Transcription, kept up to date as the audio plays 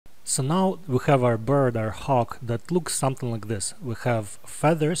So now we have our bird, our hawk, that looks something like this. We have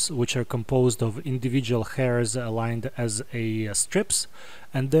feathers, which are composed of individual hairs aligned as strips,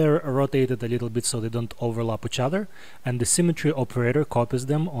 and they're rotated a little bit so they don't overlap each other, and the symmetry operator copies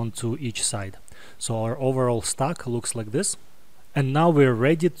them onto each side. So our overall stack looks like this. And now we're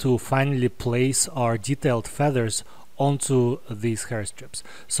ready to finally place our detailed feathers onto these hair strips.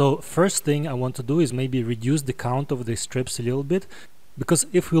 So first thing I want to do is maybe reduce the count of the strips a little bit, because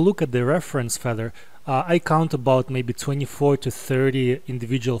if we look at the reference feather, I count about maybe 24 to 30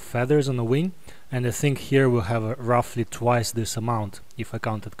 individual feathers on a wing, and I think here we'll have roughly twice this amount, if I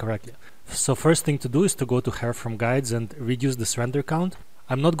counted correctly. So first thing to do is to go to Hair from Guides and reduce this render count.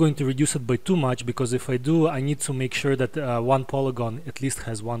 I'm not going to reduce it by too much, because if I do, I need to make sure that one polygon at least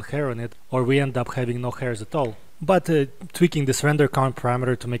has one hair on it, or we end up having no hairs at all. But tweaking this render count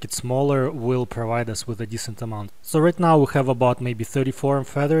parameter to make it smaller will provide us with a decent amount. So right now we have about maybe 34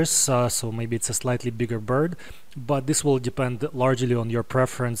 feathers, so maybe it's a slightly bigger bird, but this will depend largely on your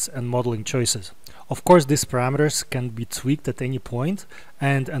preference and modeling choices. Of course, these parameters can be tweaked at any point,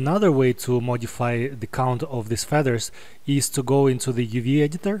 and another way to modify the count of these feathers is to go into the UV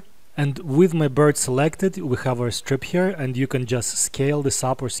editor. And with my bird selected, we have our strip here, and you can just scale this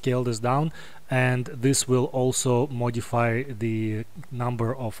up or scale this down, and this will also modify the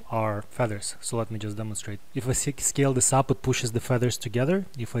number of our feathers. So let me just demonstrate. If I scale this up, it pushes the feathers together.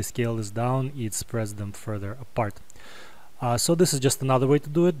 If I scale this down, it spreads them further apart. So this is just another way to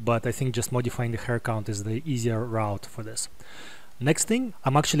do it, but I think just modifying the hair count is the easier route for this. Next thing,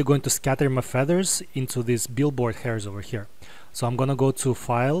 I'm actually going to scatter my feathers into these billboard hairs over here. So I'm going to go to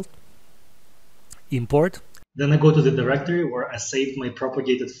File, Import. Then I go to the directory where I saved my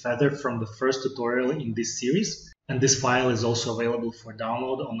propagated feather from the first tutorial in this series. And this file is also available for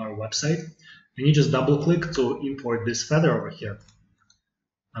download on our website. And you just double click to import this feather over here.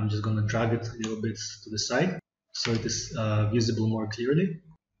 I'm just going to drag it a little bit to the side so it is visible more clearly.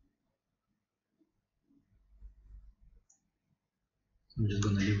 I'm just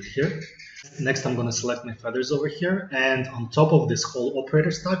going to leave it here. Next, I'm going to select my feathers over here, and on top of this whole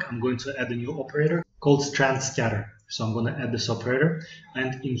operator stack, I'm going to add a new operator called Strand Scatter. So I'm going to add this operator,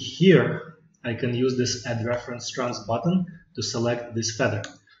 and in here, I can use this Add Reference Strands button to select this feather.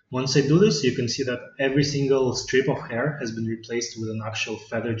 Once I do this, you can see that every single strip of hair has been replaced with an actual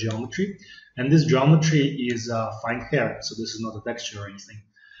feather geometry, and this geometry is fine hair, so this is not a texture or anything.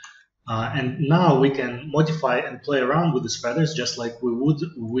 And now we can modify and play around with these feathers just like we would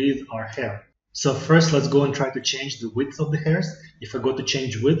with our hair. So first, let's go and try to change the width of the hairs. If I go to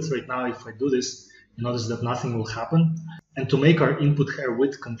change width right now, if I do this, you notice that nothing will happen. And to make our input hair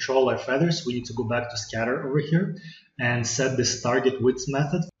width control our feathers, we need to go back to scatter over here and set this target width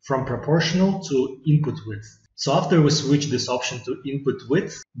method from proportional to input width. So after we switch this option to input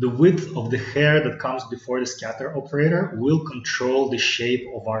width, the width of the hair that comes before the scatter operator will control the shape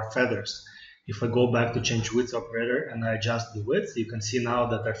of our feathers. If I go back to change width operator and I adjust the width, you can see now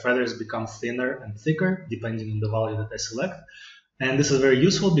that our feathers become thinner and thicker depending on the value that I select. And this is very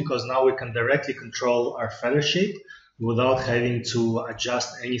useful because now we can directly control our feather shape without having to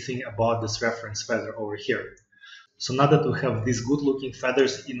adjust anything about this reference feather over here. So now that we have these good looking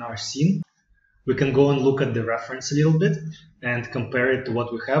feathers in our scene, we can go and look at the reference a little bit and compare it to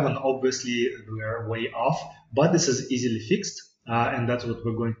what we have, and obviously we are way off, but this is easily fixed, and that's what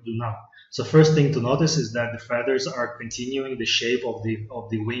we're going to do now. So first thing to notice is that the feathers are continuing the shape of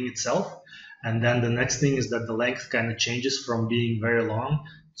the wing itself, and then the next thing is that the length kind of changes from being very long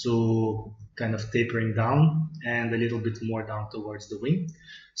to kind of tapering down and a little bit more down towards the wing.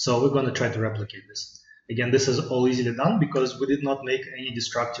 So we're going to try to replicate this. Again, this is all easily done because we did not make any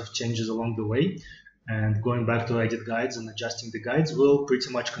destructive changes along the way. And going back to edit guides and adjusting the guides will pretty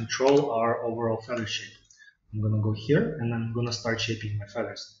much control our overall feather shape. I'm going to go here and I'm going to start shaping my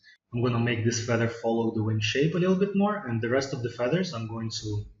feathers. I'm going to make this feather follow the wing shape a little bit more, and the rest of the feathers I'm going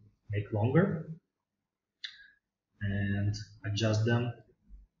to make longer and adjust them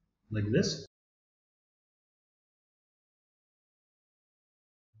like this,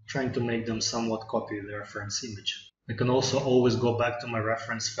 trying to make them somewhat copy the reference image. I can also always go back to my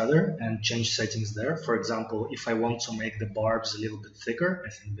reference feather and change settings there. For example, if I want to make the barbs a little bit thicker, I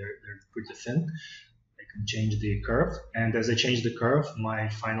think they're pretty thin, I can change the curve. And as I change the curve, my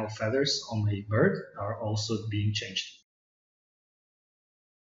final feathers on my bird are also being changed.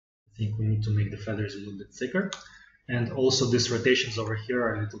 I think we need to make the feathers a little bit thicker. And also these rotations over here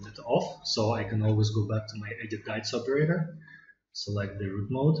are a little bit off, so I can always go back to my edit guides operator, select the root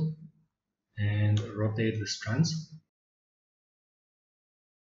mode, and rotate the strands.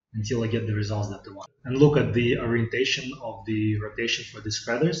 until I get the results that I want. And look at the orientation of the rotation for these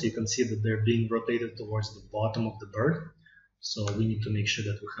feathers. You can see that they're being rotated towards the bottom of the bird. So we need to make sure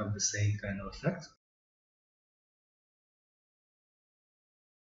that we have the same kind of effect.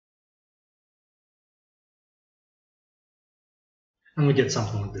 And we get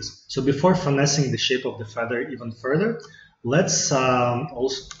something like this. So before finessing the shape of the feather even further, let's go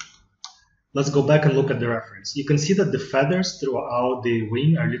back and look at the reference. You can see that the feathers throughout the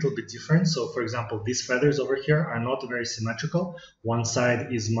wing are a little bit different. So for example, these feathers over here are not very symmetrical. One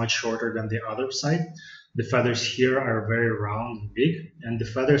side is much shorter than the other side. The feathers here are very round and big, and the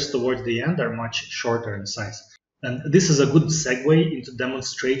feathers towards the end are much shorter in size. And this is a good segue into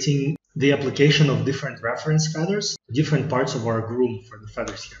demonstrating the application of different reference feathers, different parts of our groom for the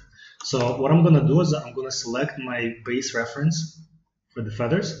feathers here. So what I'm going to do is I'm going to select my base reference for the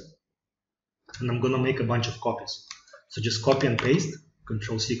feathers, and I'm going to make a bunch of copies. So just copy and paste,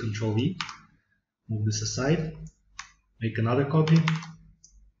 Control C, Control V, move this aside, make another copy,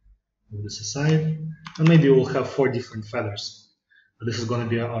 move this aside, and maybe we'll have 4 different feathers. This is going to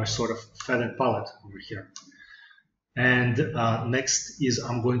be our sort of feather palette over here. And next is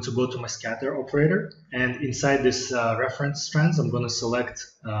I'm going to go to my scatter operator, and inside this reference strands I'm going to select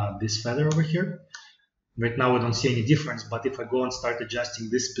this feather over here. Right now we don't see any difference, but if I go and start adjusting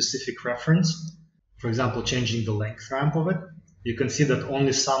this specific reference, for example changing the length ramp of it, you can see that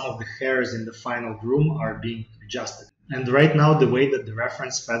only some of the hairs in the final groom are being adjusted. And right now the way that the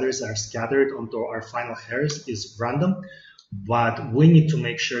reference feathers are scattered onto our final hairs is random, but we need to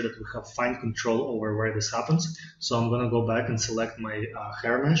make sure that we have fine control over where this happens. So I'm going to go back and select my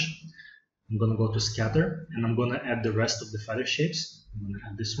hair mesh. I'm going to go to scatter, and I'm going to add the rest of the feather shapes. I'm going to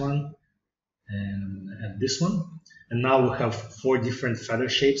add this one, and I'm going to add this one. And now we have 4 different feather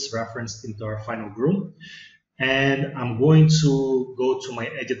shapes referenced into our final groom. And I'm going to go to my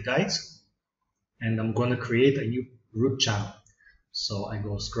edit guides, and I'm going to create a new root channel. So I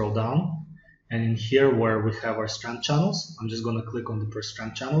go scroll down, and in here where we have our strand channels, I'm just going to click on the per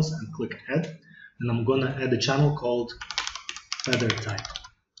strand channels and click add, and I'm going to add a channel called feather type.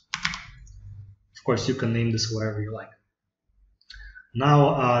 Of course, you can name this whatever you like.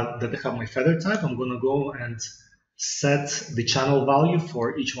 Now that I have my feather type, I'm going to go and set the channel value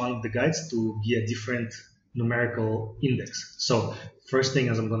for each one of the guides to be a different numerical index. So first thing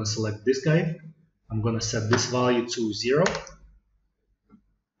is I'm going to select this guide. I'm going to set this value to 0,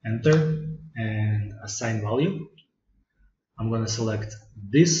 enter, and assign value. I'm going to select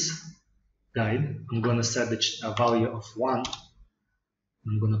this guide. I'm going to set the value of 1.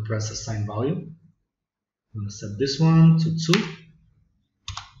 I'm going to press assign value. I'm going to set this one to 2.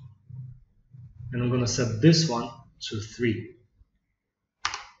 And I'm going to set this one to 3.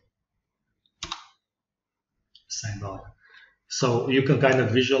 Assign value. So you can kind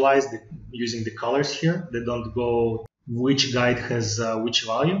of visualize using the colors here. They don't go which guide has which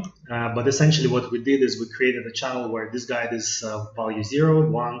value, but essentially what we did is we created a channel where this guide is value 0,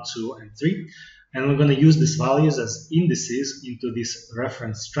 1, 2, and 3, and we're going to use these values as indices into these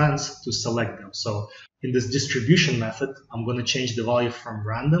reference strands to select them. So in this distribution method, I'm going to change the value from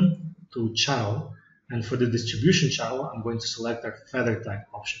random to channel, and for the distribution channel, I'm going to select our feather type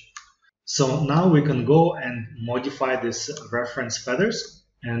option. So now we can go and modify these reference feathers.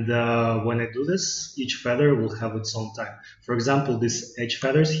 And when I do this, each feather will have its own type. For example, these edge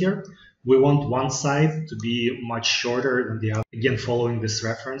feathers here, we want one side to be much shorter than the other. Again, following this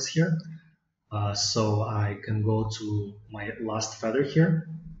reference here. So I can go to my last feather here,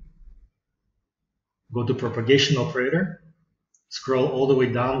 go to propagation operator, scroll all the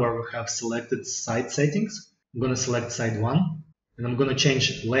way down where we have selected side settings. I'm going to select side 1, and I'm going to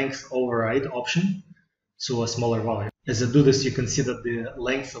change length override option to a smaller value. As I do this, you can see that the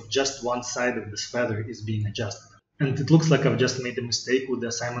length of just one side of this feather is being adjusted. And it looks like I've just made a mistake with the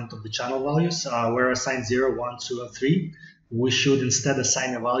assignment of the channel values. Where I assigned 0, 1, 2, and 3, we should instead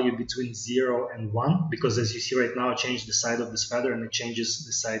assign a value between 0 and 1, because as you see right now, I changed the side of this feather and it changes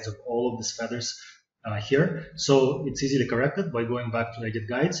the sides of all of these feathers here. So it's easily corrected by going back to edit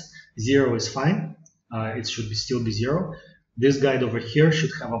guides. 0 is fine. It should still be 0. This guide over here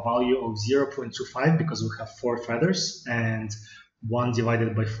should have a value of 0.25 because we have 4 feathers, and 1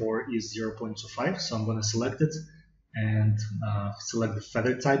 divided by 4 is 0.25. So I'm going to select it and select the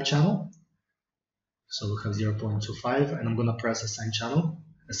feather type channel. So we have 0.25, and I'm going to press assign channel,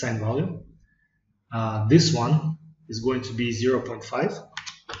 assign value. This one is going to be 0.5.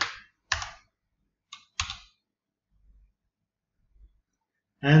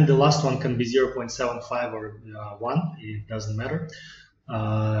 And the last one can be 0.75 or 1, it doesn't matter,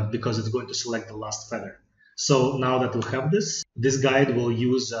 because it's going to select the last feather. So now that we have this guide will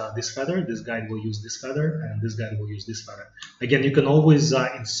use this feather, this guide will use this feather, and this guide will use this feather. Again, you can always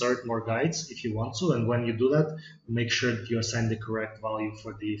insert more guides if you want to, and when you do that, make sure that you assign the correct value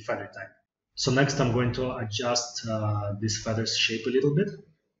for the feather type. So next I'm going to adjust this feather's shape a little bit.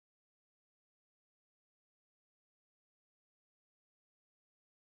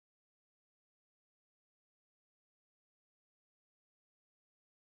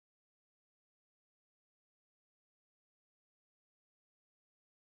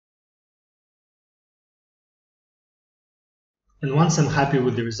 And once I'm happy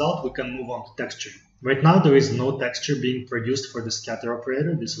with the result, we can move on to texture. Right now, there is no texture being produced for the scatter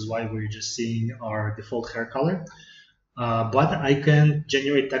operator. This is why we're just seeing our default hair color. But I can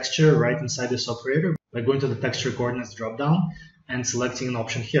generate texture right inside this operator by going to the texture coordinates dropdown and selecting an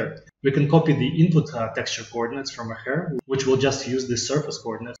option here. We can copy the input texture coordinates from a hair, which will just use the surface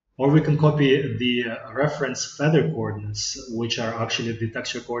coordinates, or we can copy the reference feather coordinates, which are actually the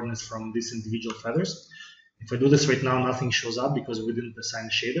texture coordinates from these individual feathers. If I do this right now, nothing shows up because we didn't assign a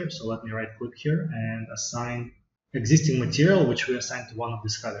shader. So let me right click here and assign existing material, which we assign to one of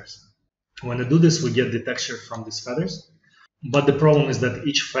these feathers. When I do this, we get the texture from these feathers. But the problem is that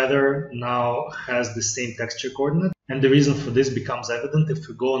each feather now has the same texture coordinate. And the reason for this becomes evident if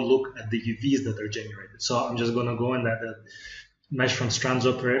we go and look at the UVs that are generated. So I'm just going to go and add a mesh from strands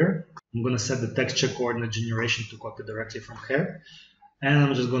operator. I'm going to set the texture coordinate generation to copy directly from hair. And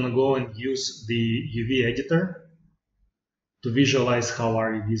I'm just going to go and use the UV editor to visualize how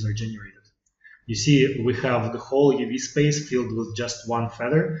our UVs are generated. You see, we have the whole UV space filled with just one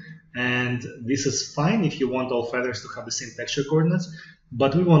feather, and this is fine if you want all feathers to have the same texture coordinates,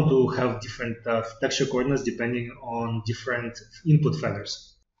 but we want to have different texture coordinates depending on different input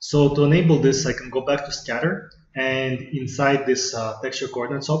feathers. So to enable this, I can go back to scatter, and inside this texture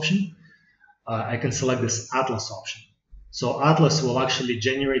coordinates option, I can select this atlas option. So Atlas will actually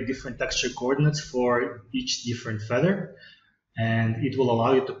generate different texture coordinates for each different feather, and it will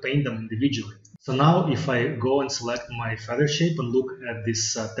allow you to paint them individually. So now if I go and select my feather shape and look at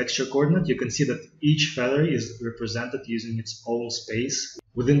this texture coordinate, you can see that each feather is represented using its own space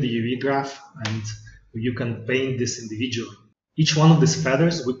within the UV graph, and you can paint this individually. Each one of these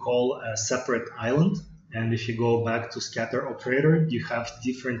feathers we call a separate island. And if you go back to scatter operator, you have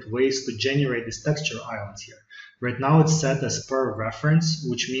different ways to generate these texture islands here. Right now it's set as per reference,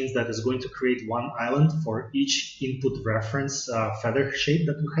 which means that it's going to create one island for each input reference feather shape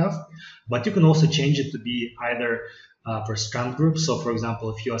that we have. But you can also change it to be either per strand group. So for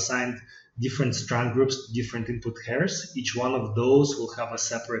example, if you assigned different strand groups to different input hairs, each one of those will have a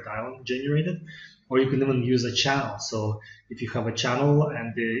separate island generated. Or you can even use a channel. So if you have a channel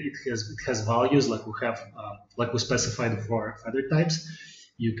and it has values like we specified for feather types,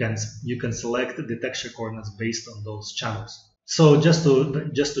 you can select the texture coordinates based on those channels. So just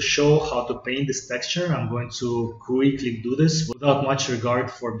to show how to paint this texture, I'm going to quickly do this without much regard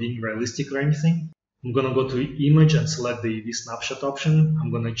for being realistic or anything. I'm going to go to image and select the UV snapshot option.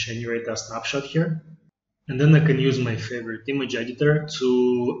 I'm going to generate a snapshot here. And then I can use my favorite image editor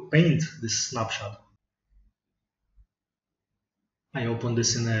to paint this snapshot. I open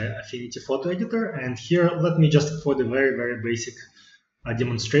this in an Affinity photo editor, and here let me just, for the very basic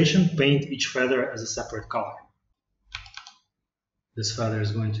demonstration, paint each feather as a separate color. This feather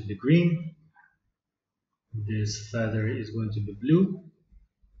is going to be green. This feather is going to be blue.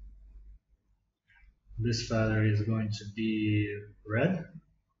 This feather is going to be red.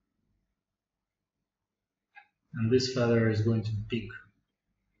 And this feather is going to be pink.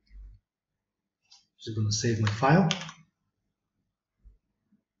 Just going to save my file.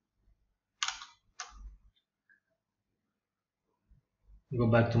 Go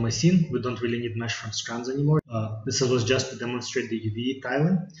back to my scene. We don't really need mesh from strands anymore. This was just to demonstrate the UV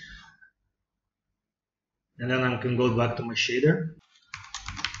tiling. And then I can go back to my shader.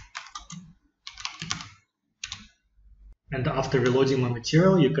 And after reloading my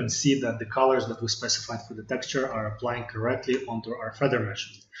material, you can see that the colors that we specified for the texture are applying correctly onto our feather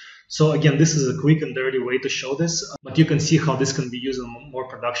mesh. So again, this is a quick and dirty way to show this, but you can see how this can be used in a more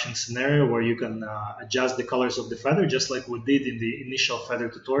production scenario where you can adjust the colors of the feather, just like we did in the initial feather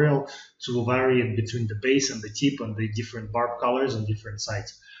tutorial, to vary it between the base and the tip and the different barb colors on different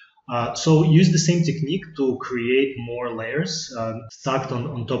sides. So use the same technique to create more layers stacked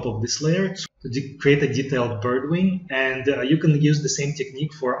on top of this layer to create a detailed bird wing, and you can use the same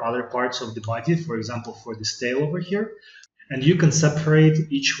technique for other parts of the body, for example for this tail over here. And you can separate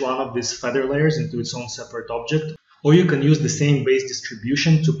each one of these feather layers into its own separate object, Or you can use the same base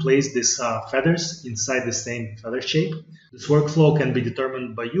distribution to place these feathers inside the same feather shape. This workflow can be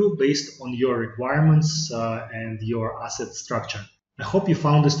determined by you based on your requirements and your asset structure. I hope you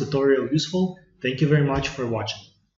found this tutorial useful. Thank you very much for watching.